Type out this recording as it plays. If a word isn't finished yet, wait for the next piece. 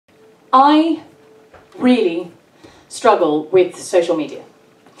I really struggle with social media.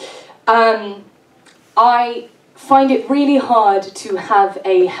 I find it really hard to have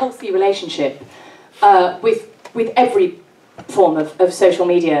a healthy relationship with every form of social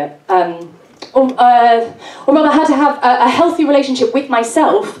media, or rather how to have a healthy relationship with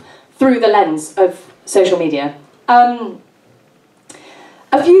myself through the lens of social media.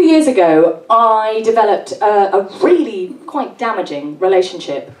 A few years ago, I developed a really quite damaging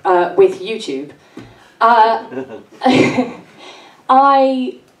relationship with YouTube.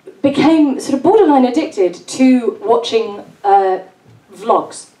 I became sort of borderline addicted to watching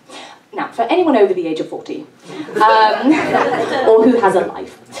vlogs. Now, for anyone over the age of 40, or who has a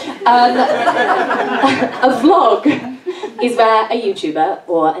life, a vlog is where a YouTuber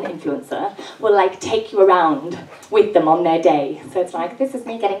or an influencer will like take you around with them on their day. So it's like, this is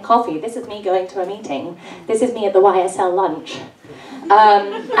me getting coffee, this is me going to a meeting, this is me at the YSL lunch.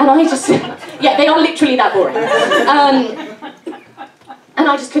 And I just, yeah, they are literally that boring. And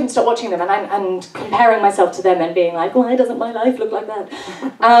I just couldn't stop watching them and comparing myself to them and being like, why doesn't my life look like that?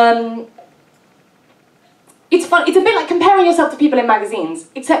 It's fun. It's a bit like comparing yourself to people in magazines,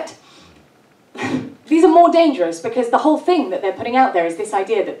 except these are more dangerous because the whole thing that they're putting out there is this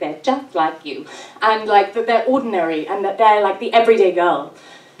idea that they're just like you, and like that they're ordinary and that they're like the everyday girl,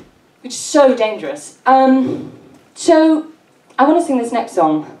 which is so dangerous. So I want to sing this next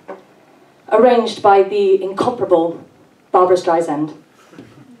song, arranged by the incomparable Barbra Streisand.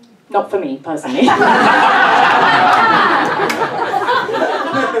 Not for me, personally.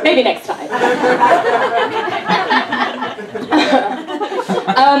 Maybe next time.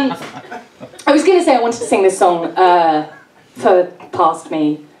 I was going to say I wanted to sing this song for past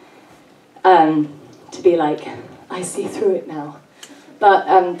me, to be like, I see through it now. But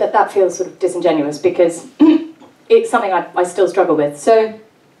that feels sort of disingenuous because it's something I still struggle with. So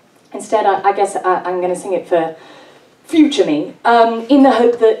instead, I guess I'm going to sing it for future me, in the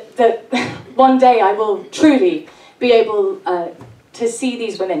hope that one day I will truly be able to see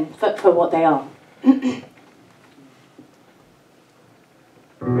these women for what they are.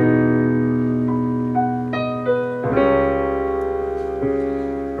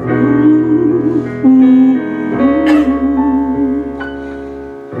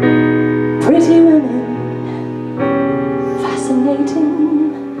 Pretty women,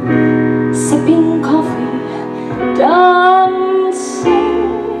 fascinating, sipping coffee, dancing.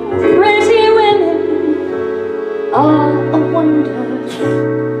 Pretty women are a wonder.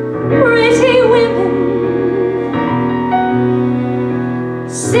 Pretty women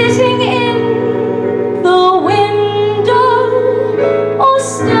sitting in the window or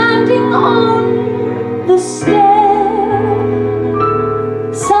standing on the stair.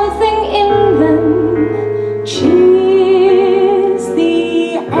 Something in them cheers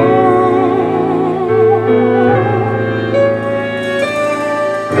the air.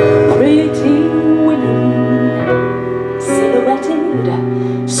 Pretty women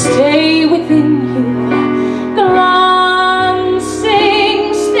silhouetted, stay within you, glancing,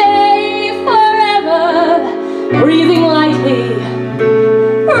 stay forever, breathing lightly.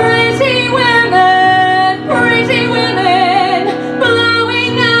 Pretty women,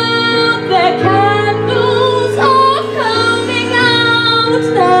 blowing out their candles or combing out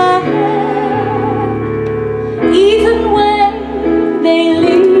their hair. Even when they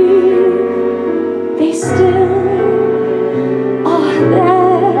leave, they still are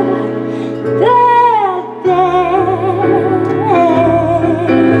there. They're there.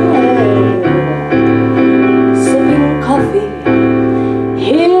 Sipping coffee,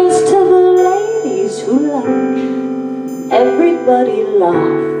 here's to the ladies who lunch. Everybody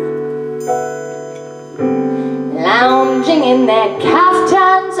laugh. Lounging in their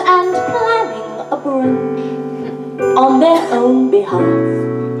caftans and planning a brunch on their own behalf.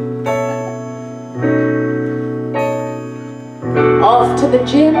 Off to the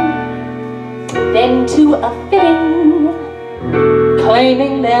gym, then to a fitting,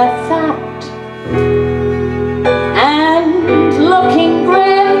 claiming their fat and looking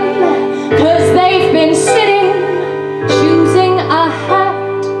grim, 'cause they've been sitting, choosing a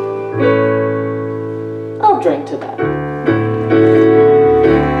hat. I'll drink to that.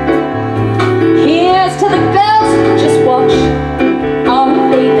 Here's to the girls, just watch,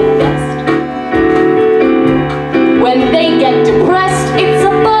 aren't they the best? When they get depressed, it's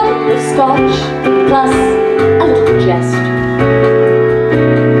a bottle of scotch, plus a little jest.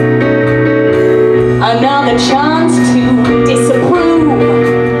 Another chance to disapprove,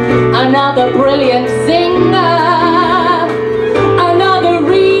 another brilliant zinger, another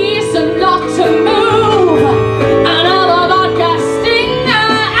reason not to move, another vodka stinger.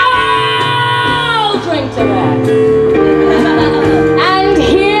 Ah!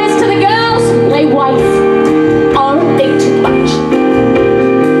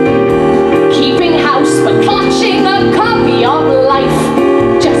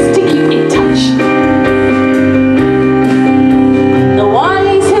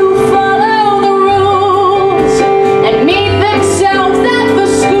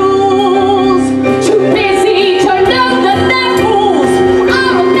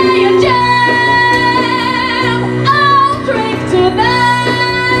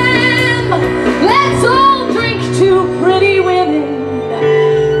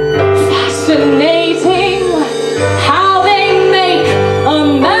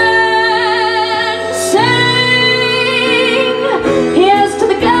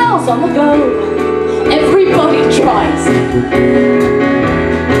 rise.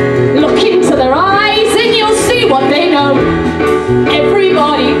 Look into their eyes and you'll see what they know.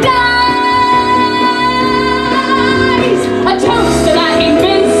 Everybody dies. A toast to that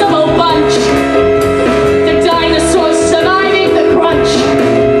invincible bunch. The dinosaurs surviving the crunch.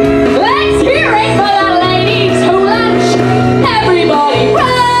 Let's hear it for the ladies who lunch. Everybody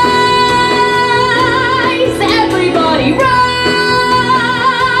rise. Everybody rise.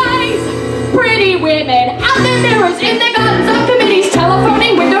 Pretty women out their mirrors, in their gardens, on committees,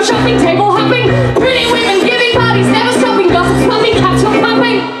 telephoning, window shopping, table hopping. Pretty women giving parties, never stopping, gossips pumping, capsule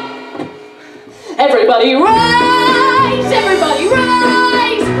pumping. Everybody rise, everybody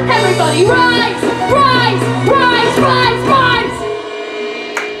rise, everybody rise.